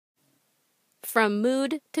From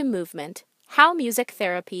Mood to Movement: How Music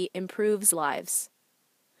Therapy Improves Lives.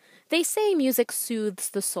 They say music soothes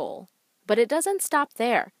the soul, but it doesn't stop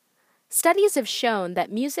there. Studies have shown that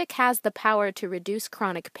music has the power to reduce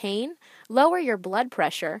chronic pain, lower your blood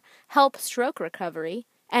pressure, help stroke recovery,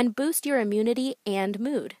 and boost your immunity and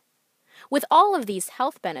mood. With all of these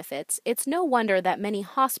health benefits, it's no wonder that many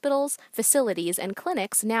hospitals, facilities, and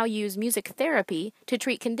clinics now use music therapy to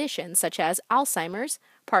treat conditions such as Alzheimer's,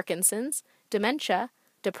 Parkinson's, dementia,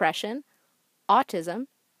 depression, autism,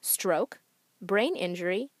 stroke, brain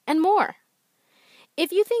injury, and more.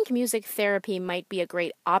 If you think music therapy might be a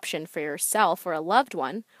great option for yourself or a loved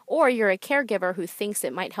one, or you're a caregiver who thinks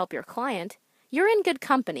it might help your client, you're in good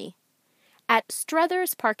company. At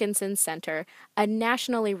Struthers Parkinson's Center, a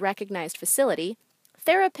nationally recognized facility,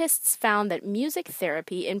 therapists found that music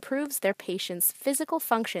therapy improves their patients' physical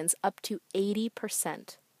functions up to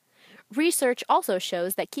 80%. Research also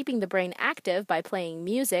shows that keeping the brain active by playing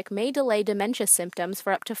music may delay dementia symptoms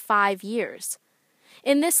for up to 5 years.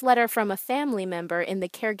 In this letter from a family member in the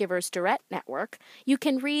Caregivers Direct Network, you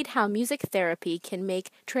can read how music therapy can make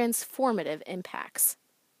transformative impacts.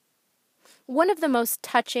 One of the most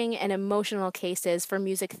touching and emotional cases for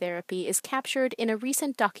music therapy is captured in a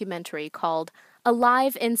recent documentary called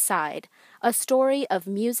Alive Inside: A Story of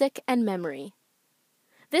Music and Memory.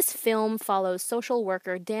 This film follows social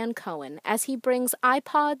worker Dan Cohen as he brings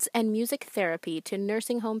iPods and music therapy to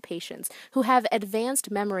nursing home patients who have advanced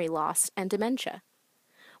memory loss and dementia.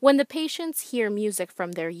 When the patients hear music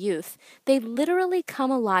from their youth, they literally come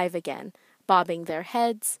alive again, bobbing their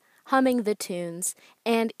heads, humming the tunes,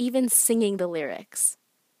 and even singing the lyrics.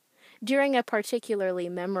 During a particularly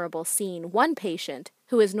memorable scene, one patient,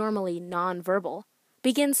 who is normally nonverbal,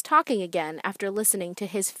 begins talking again after listening to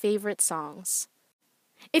his favorite songs.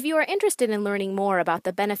 If you are interested in learning more about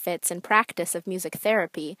the benefits and practice of music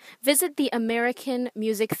therapy, visit the American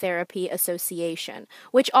Music Therapy Association,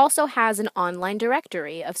 which also has an online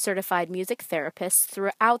directory of certified music therapists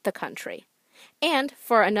throughout the country. And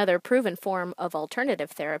for another proven form of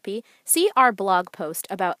alternative therapy, see our blog post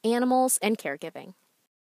about animals and caregiving.